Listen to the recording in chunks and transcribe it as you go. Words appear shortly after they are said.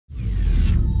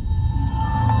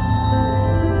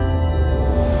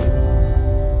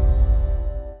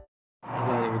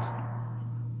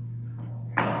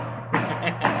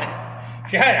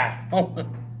Shut up.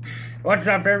 What's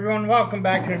up, everyone? Welcome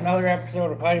back to another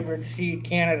episode of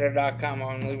HIBREDSEEDCANADA.com.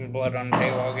 I'm leaving blood on the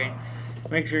paywall game.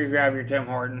 Make sure you grab your Tim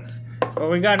Hortons.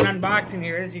 But we got an unboxing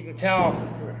here, as you can tell.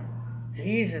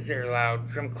 Jesus, they're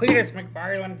loud. From Cletus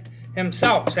McFarland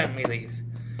himself sent me these.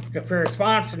 For a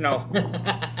response, no.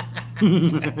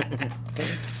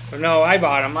 No, I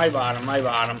bought them.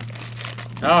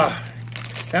 Oh,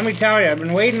 let me tell you, I've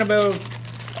been waiting about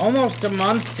almost a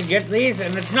month to get these,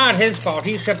 and it's not his fault.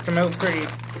 He shipped them out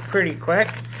pretty quick.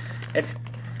 It's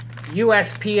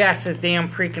USPS's damn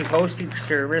freaking postage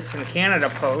service and Canada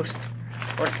Post.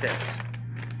 What's this?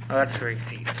 Oh, that's the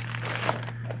receipt.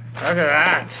 Look at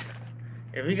that.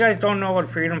 If you guys don't know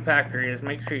what Freedom Factory is,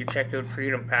 make sure you check out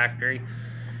Freedom Factory.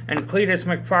 And Cletus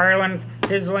McFarland,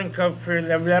 his link of the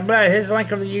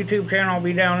YouTube channel will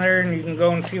be down there, and you can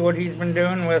go and see what he's been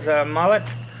doing with mullet.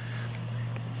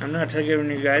 I'm not giving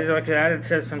you guys, look at that, it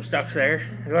says some stuff there.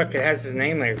 Look, it has his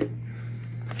name there.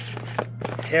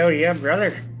 Hell yeah,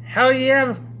 brother. Hell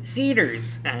yeah,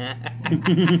 Cedars.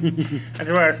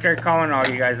 That's what I start calling all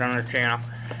you guys on the channel.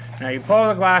 Now you pull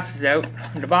the glasses out,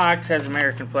 the box has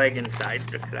American flag inside,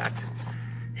 look at that.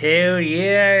 Hell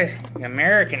yeah,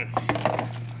 American.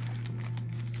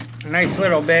 Nice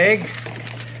little bag.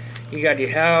 You got your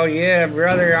hell yeah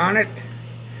brother on it.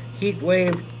 Heat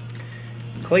Wave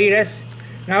Cletus.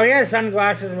 Now he has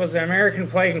sunglasses with the American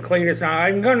flag and Cletus on.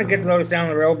 I'm going to get those down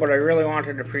the road, but I really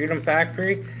wanted the Freedom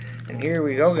Factory. And here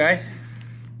we go, guys.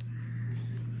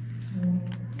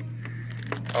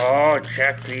 Oh,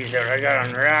 check these out. I got to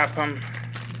unwrap them.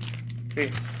 See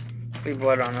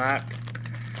blood on that.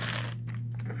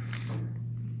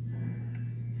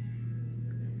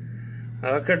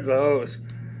 Look at those.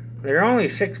 They're only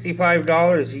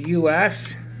 $65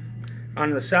 US. On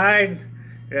the side,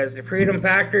 it has the Freedom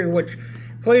Factory, which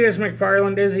Cletus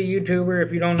McFarland is a YouTuber,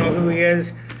 if you don't know who he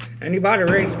is. And he bought a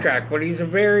racetrack, but he's a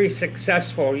very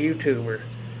successful YouTuber.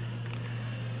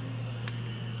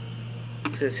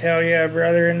 It says, hell yeah,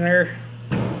 brother, in there.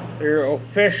 They're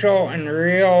official and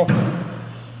real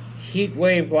Heat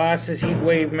Wave glasses. Heat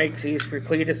Wave makes these for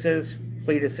Cletus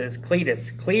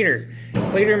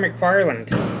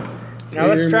McFarland. Now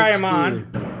let's try them on.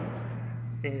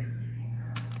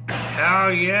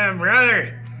 Hell yeah,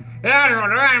 brother. That's what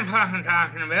I'm fucking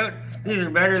talking about. These are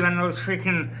better than those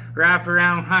freaking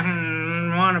wraparound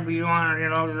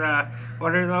those,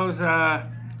 what are those,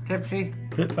 Tipsy?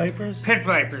 Pit Vipers? Pit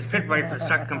Vipers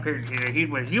suck compared to the Heat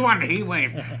Wave. You want the Heat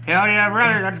Wave. Hell yeah,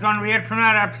 brother. That's going to be it from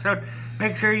that episode.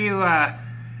 Make sure you,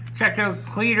 check out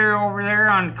Cleater over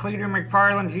there on Cleater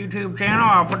McFarland's YouTube channel.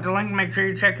 I'll put the link. Make sure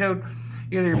you check out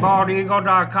either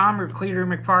baldeagle.com or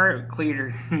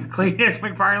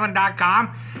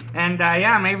CletusMcFarland.com. And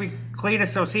yeah, maybe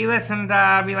Cletus will see this and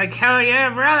be like, hell yeah,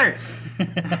 brother.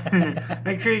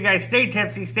 Make sure you guys stay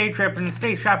tipsy, stay tripping, and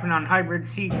stay shopping on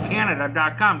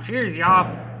HIBREDSEEDCANADA.com. Cheers,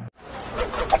 y'all.